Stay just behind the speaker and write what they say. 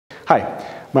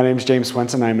Hi, my name is James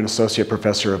Swensen. I'm an Associate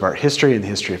Professor of Art History and the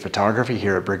History of Photography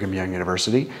here at Brigham Young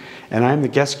University, and I'm the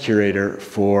guest curator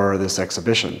for this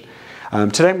exhibition.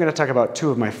 Today I'm going to talk about two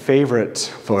of my favorite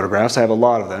photographs. I have a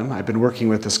lot of them. I've been working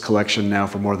with this collection now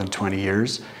for more than 20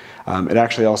 years. It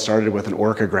actually all started with an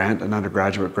ORCA grant, an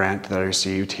undergraduate grant that I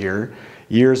received here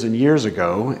years and years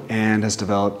ago, and has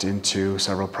developed into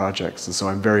several projects. And so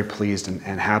I'm very pleased and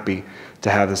happy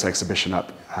to have this exhibition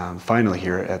up finally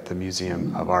here at the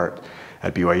Museum of Art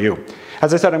at BYU.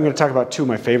 As I said, I'm going to talk about two of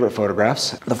my favorite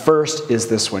photographs. The first is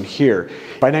this one here.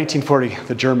 By 1940,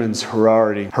 the Germans were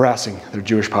already harassing their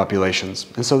Jewish populations.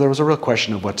 And so there was a real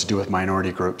question of what to do with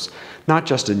minority groups, not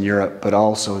just in Europe, but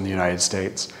also in the United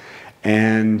States.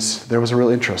 And there was a real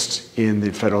interest in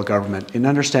the federal government in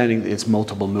understanding its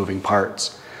multiple moving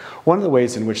parts. One of the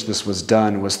ways in which this was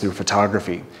done was through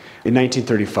photography. In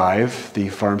 1935, the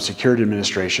Farm Security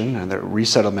Administration and the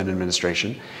Resettlement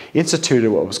Administration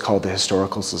instituted what was called the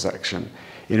Historical Section,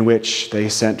 in which they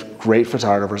sent great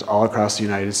photographers all across the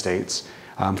United States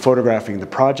photographing the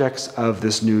projects of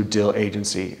this new DIL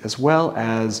agency, as well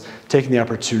as taking the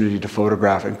opportunity to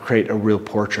photograph and create a real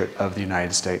portrait of the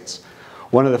United States.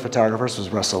 One of the photographers was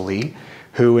Russell Lee,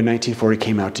 who in 1940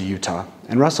 came out to Utah.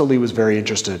 And Russell Lee was very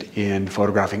interested in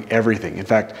photographing everything. In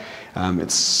fact,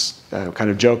 it's a kind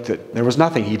of joke that there was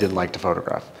nothing he didn't like to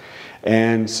photograph.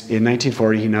 And in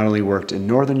 1940, he not only worked in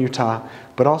northern Utah,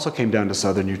 but also came down to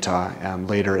southern Utah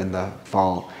later in the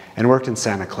fall and worked in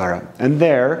Santa Clara. And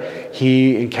there,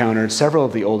 he encountered several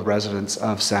of the old residents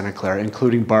of Santa Clara,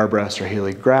 including Barbara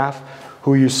Strahili Graf,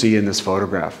 who you see in this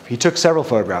photograph. He took several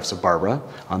photographs of Barbara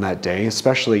on that day,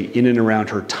 especially in and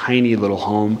around her tiny little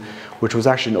home, which was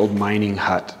actually an old mining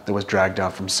hut that was dragged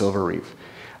out from Silver Reef.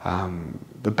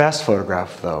 The best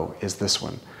photograph, though, is this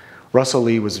one. Russell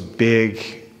Lee was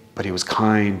big, but he was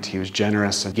kind, he was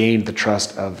generous, and gained the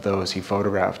trust of those he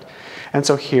photographed. And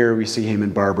so here we see him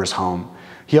in Barbara's home.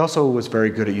 He also was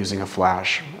very good at using a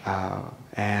flash.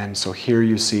 And so here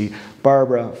you see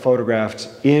Barbara photographed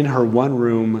in her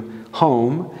one-room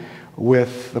home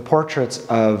with the portraits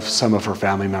of some of her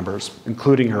family members,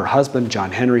 including her husband,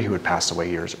 John Henry, who had passed away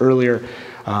years earlier,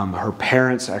 her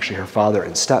parents, actually her father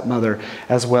and stepmother,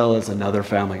 as well as another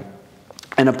family,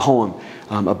 and a poem,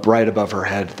 A Bride Above Her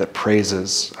Head, that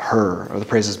praises her, or that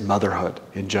praises motherhood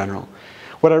in general.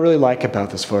 What I really like about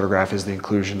this photograph is the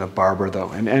inclusion of Barbara,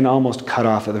 though, and almost cut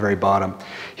off at the very bottom.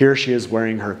 Here she is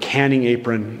wearing her canning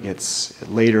apron. It's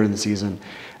later in the season,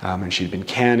 and she'd been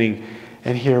canning.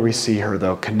 And here we see her,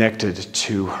 though, connected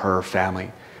to her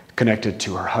family, connected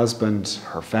to her husband,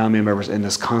 her family members, in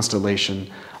this constellation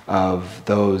of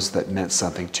those that meant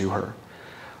something to her.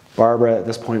 Barbara, at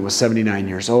this point, was 79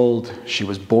 years old. She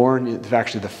was born,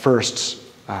 actually the first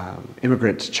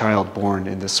immigrant child born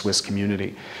in the Swiss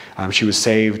community. She was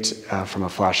saved from a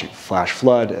flash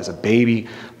flood as a baby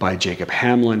by Jacob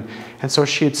Hamlin, and so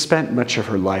she had spent much of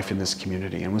her life in this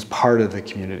community and was part of the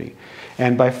community.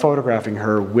 And by photographing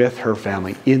her with her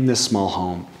family in this small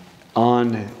home,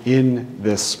 in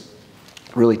this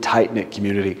really tight-knit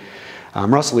community,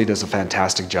 Russell Lee does a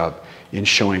fantastic job in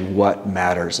showing what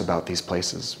matters about these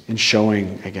places, in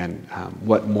showing, again,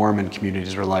 what Mormon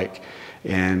communities were like,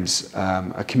 and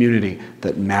a community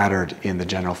that mattered in the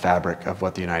general fabric of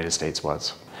what the United States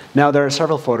was. Now, there are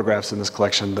several photographs in this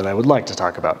collection that I would like to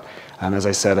talk about. As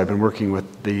I said, I've been working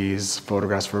with these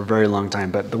photographs for a very long time,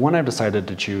 but the one I've decided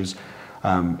to choose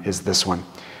is this one.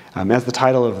 As the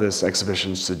title of this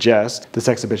exhibition suggests, this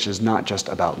exhibition is not just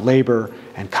about labor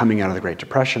and coming out of the Great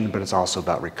Depression, but it's also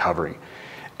about recovery.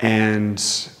 And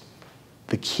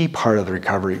the key part of the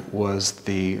recovery was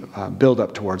the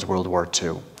build-up towards World War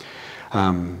II.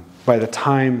 By the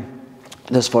time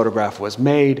this photograph was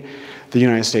made, the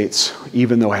United States,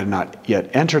 even though it had not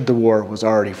yet entered the war, was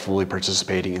already fully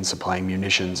participating in supplying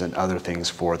munitions and other things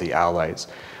for the Allies.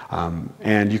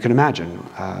 And you can imagine,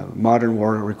 modern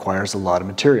war requires a lot of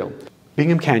material.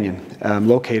 Bingham Canyon,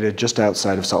 located just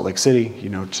outside of Salt Lake City,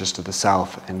 just to the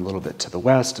south and a little bit to the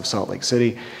west of Salt Lake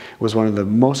City, was one of the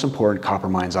most important copper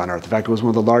mines on Earth. In fact, it was one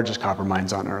of the largest copper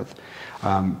mines on Earth,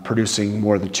 producing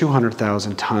more than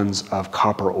 200,000 tons of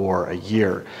copper ore a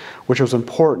year, which was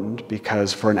important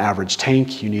because for an average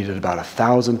tank, you needed about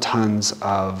 1,000 tons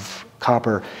of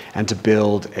copper, and to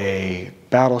build a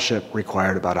battleship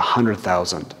required about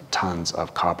 100,000 tons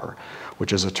of copper,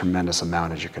 which is a tremendous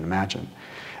amount, as you can imagine.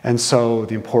 And so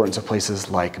the importance of places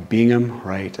like Bingham,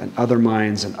 right, and other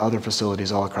mines and other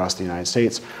facilities all across the United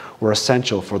States were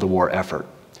essential for the war effort.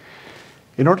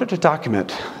 In order to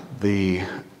document the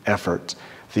effort,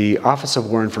 the Office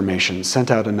of War Information sent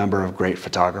out a number of great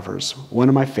photographers. One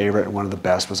of my favorite and one of the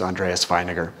best was Andreas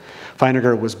Feiniger.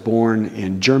 Feiniger was born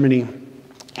in Germany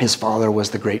His father was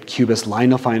the great Cubist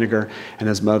Lionel Feiniger, and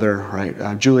his mother,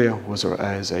 right, Julia, was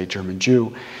a German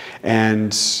Jew.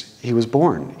 And he was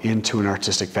born into an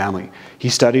artistic family. He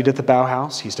studied at the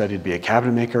Bauhaus. He studied to be a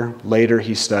cabinet maker. Later,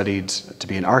 he studied to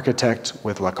be an architect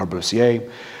with Le Corbusier,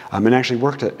 and actually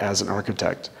worked as an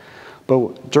architect.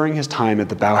 But during his time at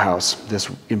the Bauhaus, this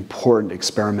important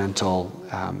experimental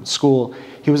school,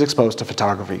 he was exposed to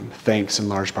photography, thanks in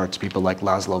large part to people like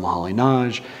Laszlo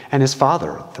Moholy-Nagy, and his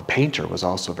father, the painter, was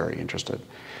also very interested.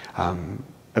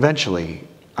 Eventually,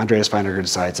 Andreas Feiniger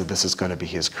decides that this is going to be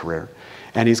his career,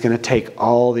 and he's going to take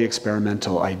all the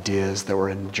experimental ideas that were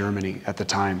in Germany at the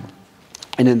time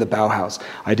and in the Bauhaus,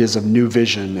 ideas of new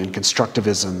vision and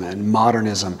constructivism and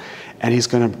modernism, and he's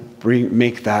going to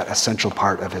make that a central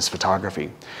part of his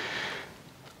photography.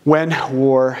 When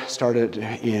war started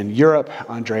in Europe,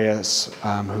 Andreas,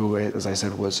 who, as I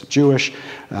said, was Jewish,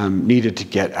 needed to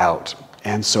get out.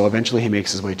 And so eventually he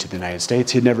makes his way to the United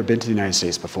States. He had never been to the United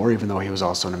States before, even though he was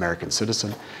also an American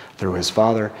citizen through his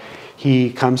father.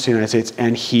 He comes to the United States,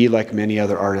 and he, like many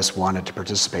other artists, wanted to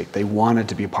participate. They wanted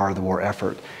to be part of the war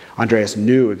effort. Andreas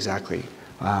knew exactly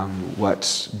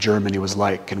what Germany was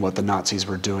like and what the Nazis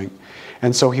were doing.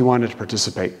 And so he wanted to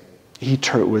participate. He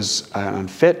was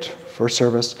unfit for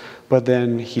service, but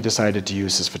then he decided to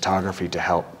use his photography to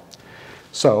help.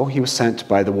 So he was sent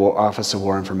by the Office of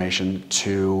War Information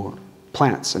to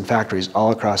plants and factories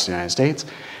all across the United States.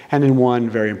 And in one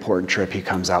very important trip, he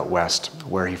comes out west,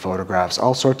 where he photographs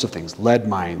all sorts of things, lead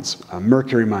mines,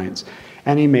 mercury mines,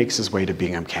 and he makes his way to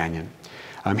Bingham Canyon.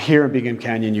 Here in Bingham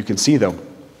Canyon, you can see, though,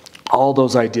 all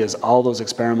those ideas, all those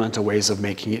experimental ways of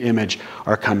making an image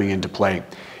are coming into play.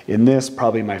 In this,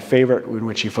 probably my favorite, in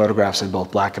which he photographs in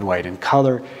both black and white and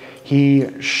color,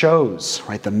 he shows,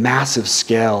 right, the massive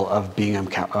scale of Bingham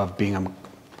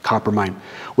copper mine,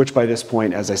 which by this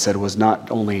point, as I said, was not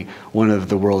only one of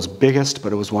the world's biggest,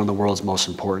 but it was one of the world's most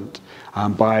important.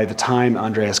 By the time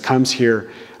Andreas comes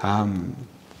here,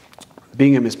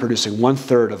 Bingham is producing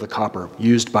 1/3 of the copper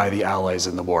used by the Allies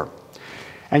in the war.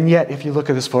 And yet, if you look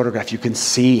at this photograph, you can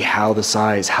see how the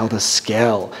size, how the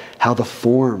scale, how the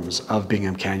forms of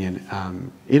Bingham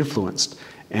Canyon influenced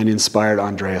and inspired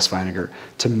Andreas Feiniger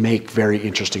to make very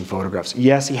interesting photographs.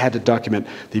 Yes, he had to document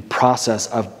the process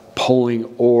of pulling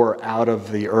ore out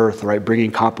of the earth, right,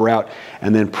 bringing copper out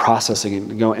and then processing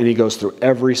it, and he goes through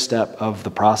every step of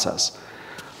the process.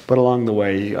 But along the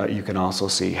way, you can also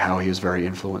see how he was very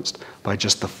influenced by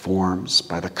just the forms,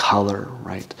 by the color,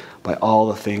 right? By all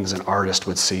the things an artist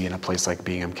would see in a place like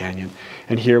Bingham Canyon.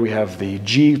 And here we have the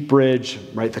G Bridge,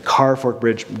 right? The Car Fork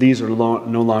Bridge. These are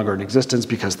no longer in existence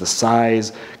because the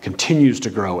size continues to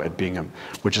grow at Bingham,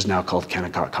 which is now called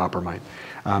Kennecott Copper Mine.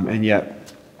 And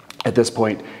yet, at this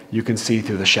point, you can see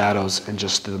through the shadows and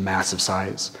just the massive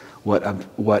size what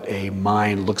a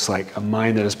mine looks like, a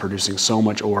mine that is producing so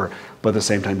much ore, but at the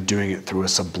same time doing it through a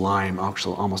sublime,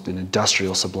 actually almost an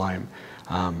industrial sublime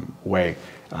way.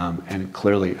 And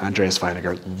clearly, Andreas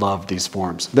Feiniger loved these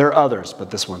forms. There are others,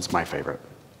 but this one's my favorite.